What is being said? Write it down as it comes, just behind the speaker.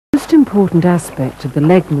The most important aspect of the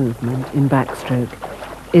leg movement in backstroke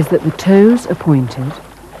is that the toes are pointed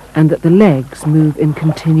and that the legs move in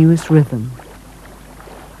continuous rhythm.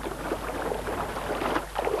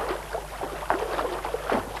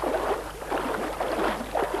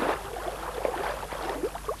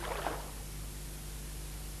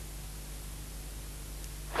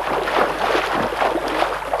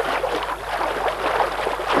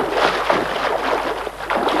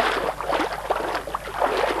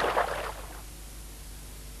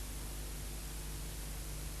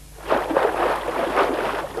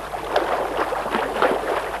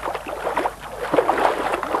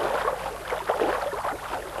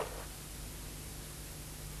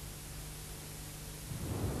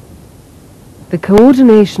 The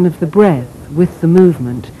coordination of the breath with the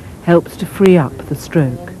movement helps to free up the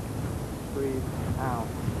stroke. Breathe out.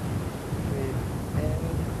 Breathe in.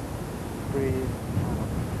 Breathe out.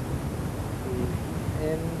 Breathe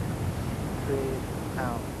in. Breathe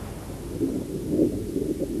out.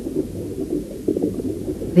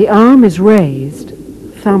 The arm is raised,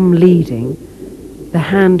 thumb leading. The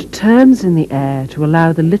hand turns in the air to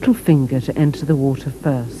allow the little finger to enter the water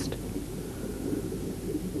first.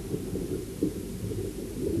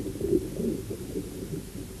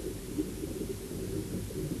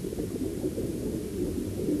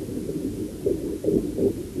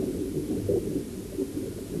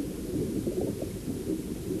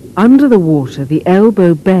 Under the water, the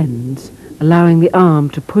elbow bends, allowing the arm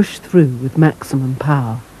to push through with maximum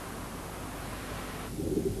power.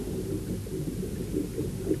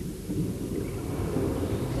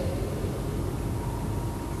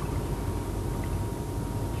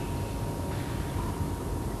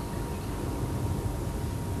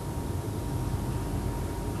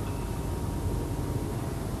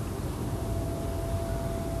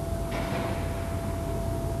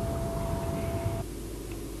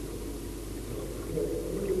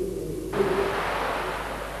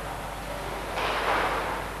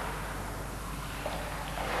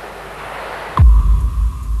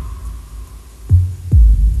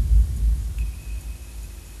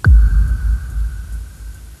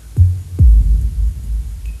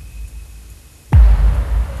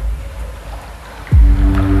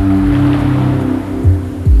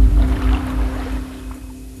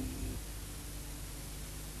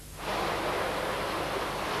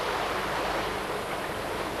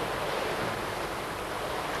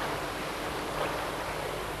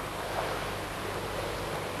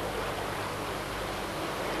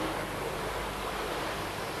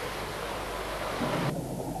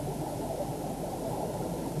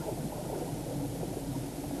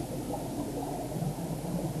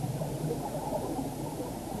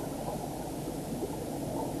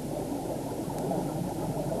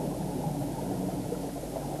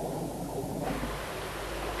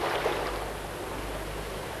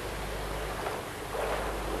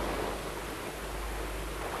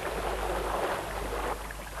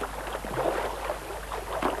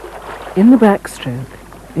 In the backstroke,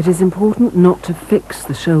 it is important not to fix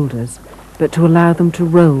the shoulders, but to allow them to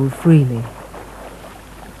roll freely.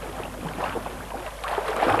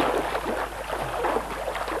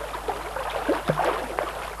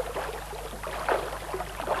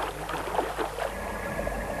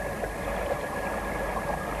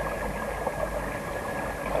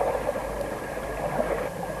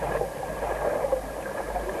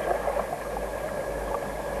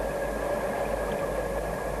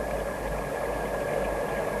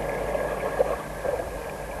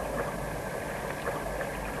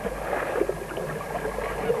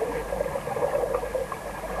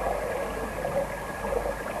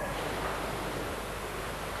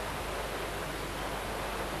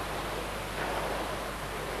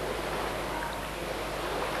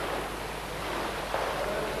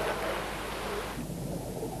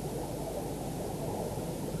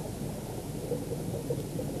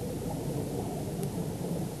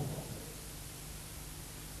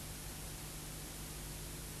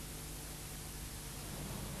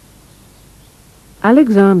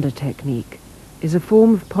 Alexander technique is a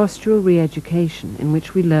form of postural re-education in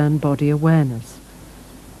which we learn body awareness.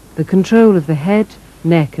 The control of the head,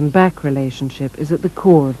 neck and back relationship is at the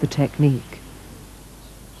core of the technique.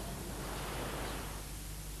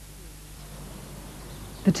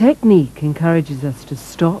 The technique encourages us to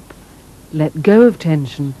stop, let go of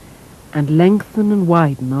tension and lengthen and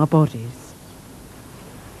widen our bodies.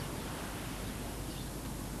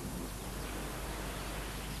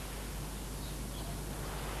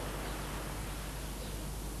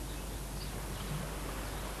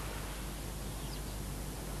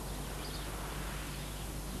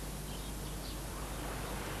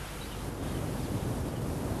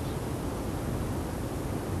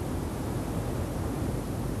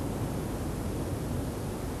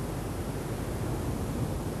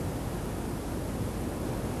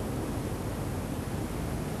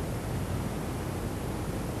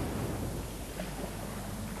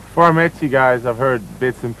 Before I met you guys, I've heard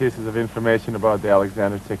bits and pieces of information about the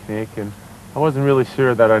Alexander technique, and I wasn't really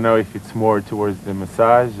sure that I know if it's more towards the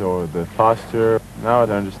massage or the posture. Now I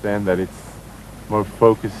understand that it's more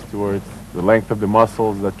focused towards the length of the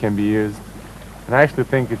muscles that can be used. And I actually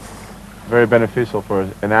think it's very beneficial for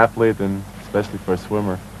an athlete and especially for a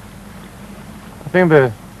swimmer. I think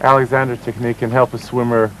the Alexander technique can help a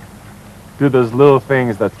swimmer do those little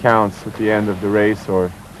things that counts at the end of the race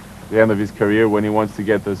or the end of his career when he wants to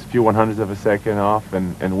get those few 100ths of a second off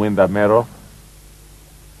and win that medal.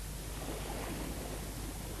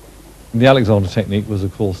 The Alexander technique was,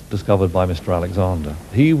 of course, discovered by Mr. Alexander.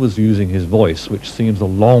 He was using his voice, which seems a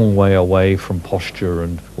long way away from posture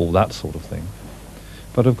and all that sort of thing.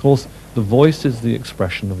 But, of course, the voice is the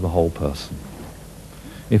expression of the whole person.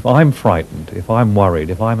 If I'm frightened, if I'm worried,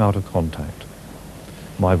 if I'm out of contact,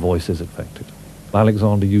 my voice is affected.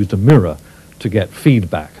 Alexander used a mirror to get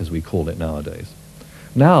feedback, as we call it nowadays.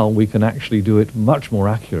 Now we can actually do it much more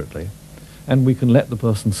accurately, and we can let the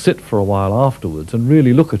person sit for a while afterwards and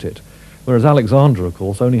really look at it, whereas Alexander, of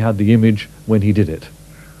course, only had the image when he did it.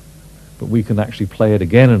 But we can actually play it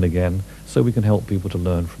again and again, so we can help people to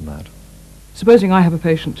learn from that. Supposing I have a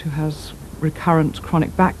patient who has recurrent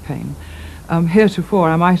chronic back pain, heretofore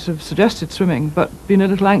I might have suggested swimming, but been a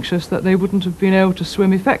little anxious that they wouldn't have been able to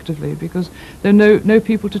swim effectively because there are no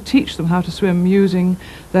people to teach them how to swim using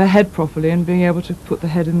their head properly and being able to put the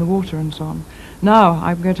head in the water and so on. Now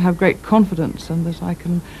I'm going to have great confidence and that I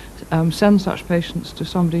can send such patients to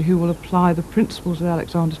somebody who will apply the principles of the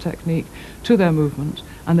Alexander technique to their movement,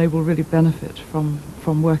 and they will really benefit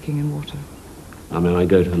from working in water. I mean, I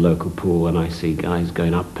go to the local pool and I see guys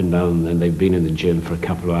going up and down and they've been in the gym for a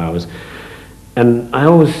couple of hours. And I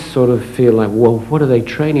always sort of feel like, well, what are they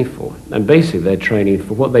training for? And basically they're training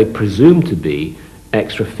for what they presume to be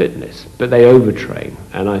extra fitness, but they overtrain.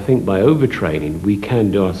 And I think by overtraining, we can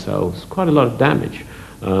do ourselves quite a lot of damage.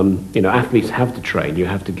 You know, athletes have to train. You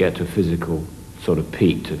have to get to a physical sort of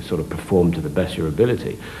peak to sort of perform to the best of your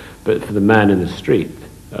ability. But for the man in the street,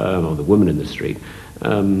 or the woman in the street,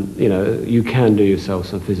 you know, you can do yourself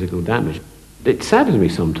some physical damage. It saddens me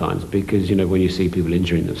sometimes because, you know, when you see people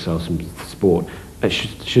injuring themselves in sport, that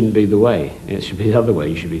shouldn't be the way. It should be the other way.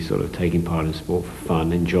 You should be sort of taking part in sport for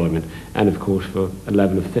fun, enjoyment, and of course for a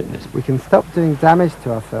level of fitness. We can stop doing damage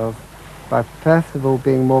to ourselves by first of all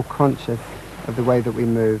being more conscious of the way that we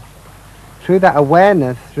move. Through that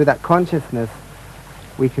awareness, through that consciousness,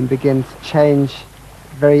 we can begin to change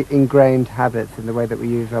very ingrained habits in the way that we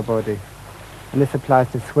use our body. And this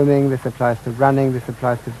applies to swimming, this applies to running, this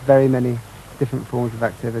applies to very many different forms of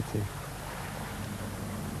activity.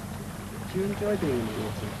 Do you enjoy being in the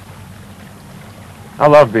water? I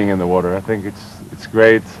love being in the water. I think it's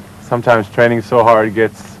great. Sometimes training so hard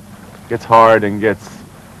gets hard and gets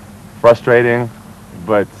frustrating,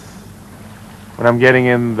 but when I'm getting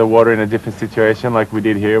in the water in a different situation like we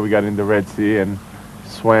did here, we got in the Red Sea and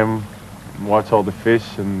swam and watch all the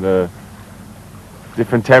fish and the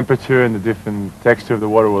different temperature and the different texture of the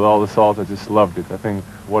water with all the salt. I just loved it. I think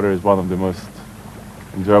water is one of the most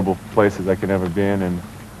enjoyable places I can ever be in, and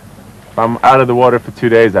if I'm out of the water for 2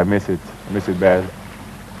 days, I miss it. I miss it bad.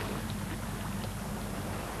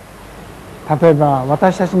 例えば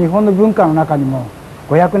私たち日本の文化の中にも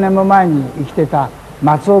500年も前に生きてた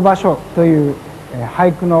松尾芭蕉という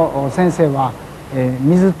俳句の先生は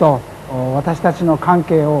水と私たちの関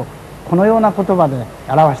係をこのような言葉で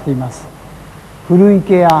表しています。古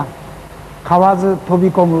池や河津飛び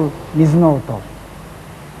込む水の音。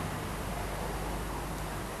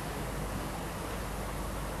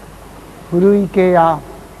古池や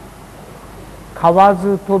河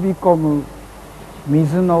津飛び込む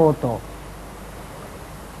水の音。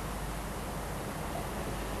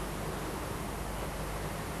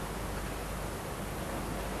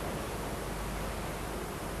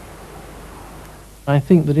I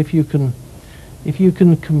think that if you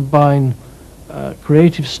can combine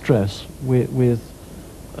creative stress with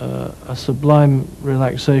a sublime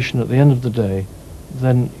relaxation at the end of the day,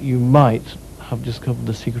 then you might have discovered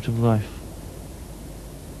the secret of life.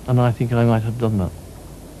 And I think I might have done that.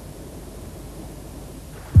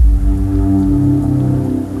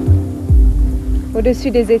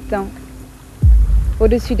 Au-dessus des étangs,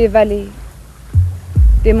 au-dessus des vallées,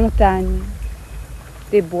 des montagnes,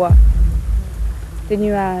 des bois, des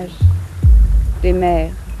nuages, des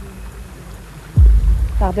mers,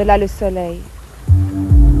 par-delà le soleil,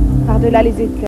 par-delà les éthers.